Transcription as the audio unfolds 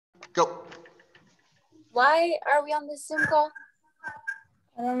why are we on this Zoom call?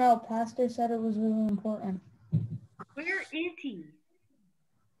 I don't know. Pastor said it was really important. Where is he?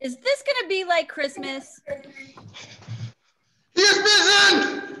 Is this going to be like Christmas? He is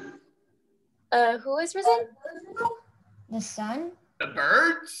risen! Who is risen? The sun? The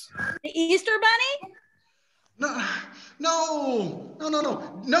birds? The Easter Bunny? No,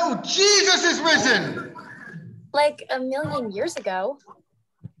 Jesus is risen! Like 1,000,000 years ago.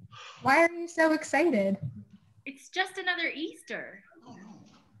 Why are you so excited? It's just another Easter.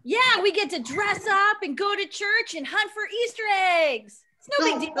 Yeah, we get to dress up and go to church and hunt for Easter eggs. It's no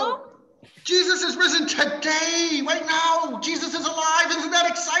big deal. No. Jesus is risen today, right now. Jesus is alive. Isn't that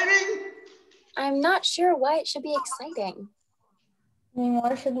exciting? I'm not sure why it should be exciting. I mean,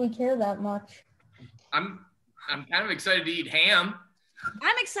 why should we care that much? I'm kind of excited to eat ham.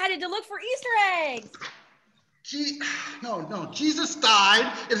 I'm excited to look for Easter eggs. No. Jesus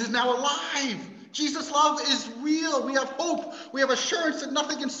died and is now alive. Jesus' love is real. We have hope. We have assurance that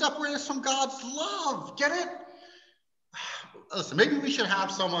nothing can separate us from God's love. Get it? Listen, maybe we should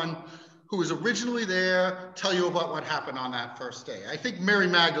have someone who was originally there tell you about what happened on that first day. I think Mary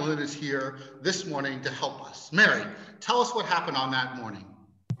Magdalene is here this morning to help us. Mary, tell us what happened on that morning.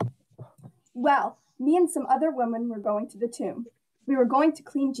 Well, me and some other women were going to the tomb. We were going to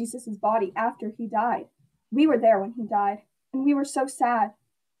clean Jesus' body after he died. We were there when he died, and we were so sad.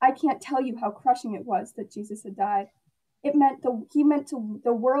 I can't tell you how crushing it was that Jesus had died. He meant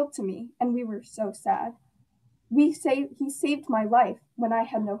the world to me, and we were so sad. He saved my life when I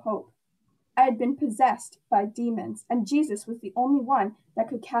had no hope. I had been possessed by demons, and Jesus was the only one that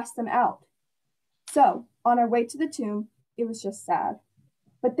could cast them out. So, on our way to the tomb, it was just sad.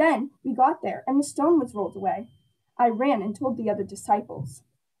 But then we got there, and the stone was rolled away. I ran and told the other disciples.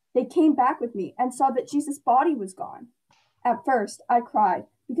 They came back with me and saw that Jesus' body was gone. At first, I cried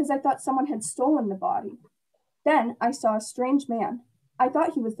because I thought someone had stolen the body. Then I saw a strange man. I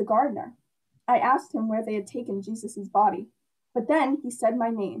thought he was the gardener. I asked him where they had taken Jesus' body. But then he said my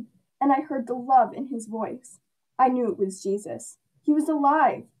name, and I heard the love in his voice. I knew it was Jesus. He was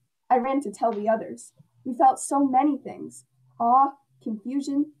alive. I ran to tell the others. We felt so many things: awe,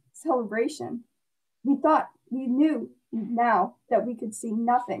 confusion, celebration. We knew now that we could see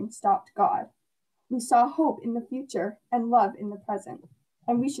nothing stopped God. We saw hope in the future and love in the present,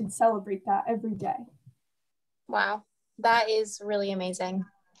 and we should celebrate that every day. Wow, that is really amazing.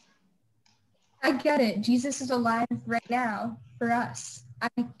 I get it. Jesus is alive right now for us. I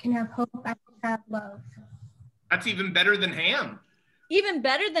can have hope. I can have love. That's even better than ham. Even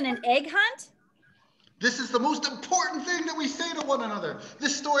better than an egg hunt? This is the most important thing that we say to one another.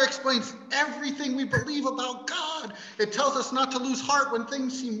 This story explains everything we believe about God. It tells us not to lose heart when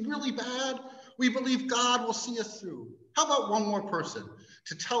things seem really bad. We believe God will see us through. How about one more person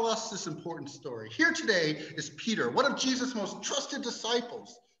to tell us this important story? Here today is Peter, one of Jesus' most trusted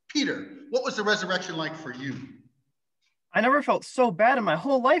disciples. Peter, what was the resurrection like for you? I never felt so bad in my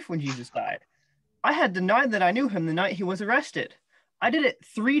whole life when Jesus died. I had denied that I knew him the night he was arrested. I did it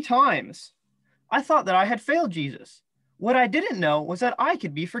 3 times. I thought that I had failed Jesus. What I didn't know was that I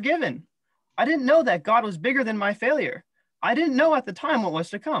could be forgiven. I didn't know that God was bigger than my failure. I didn't know at the time what was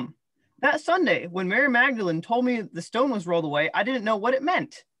to come. That Sunday, when Mary Magdalene told me the stone was rolled away, I didn't know what it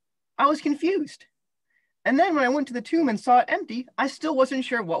meant. I was confused. And then when I went to the tomb and saw it empty, I still wasn't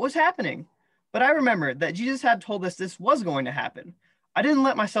sure what was happening. But I remembered that Jesus had told us this was going to happen. I didn't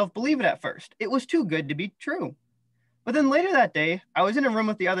let myself believe it at first. It was too good to be true. But then later that day, I was in a room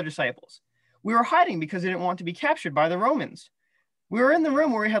with the other disciples. We were hiding because we didn't want to be captured by the Romans. We were in the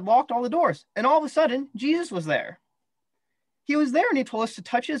room where we had locked all the doors, and all of a sudden, Jesus was there. He was there and he told us to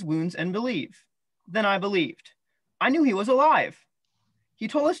touch his wounds and believe. Then I believed. I knew he was alive. He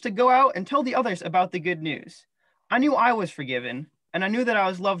told us to go out and tell the others about the good news. I knew I was forgiven, and I knew that I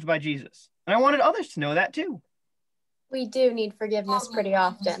was loved by Jesus. And I wanted others to know that too. We do need forgiveness pretty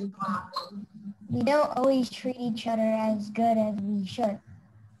often. We don't always treat each other as good as we should.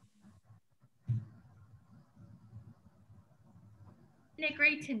 Isn't it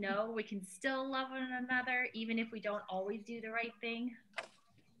great to know we can still love one another even if we don't always do the right thing?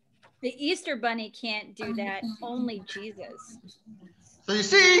 The Easter Bunny can't do that, only Jesus. So you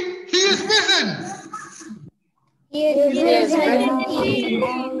see, he is risen. He is risen.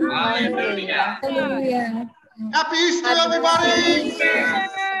 Hallelujah. Hallelujah. Happy Easter, everybody.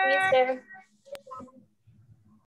 Happy Easter.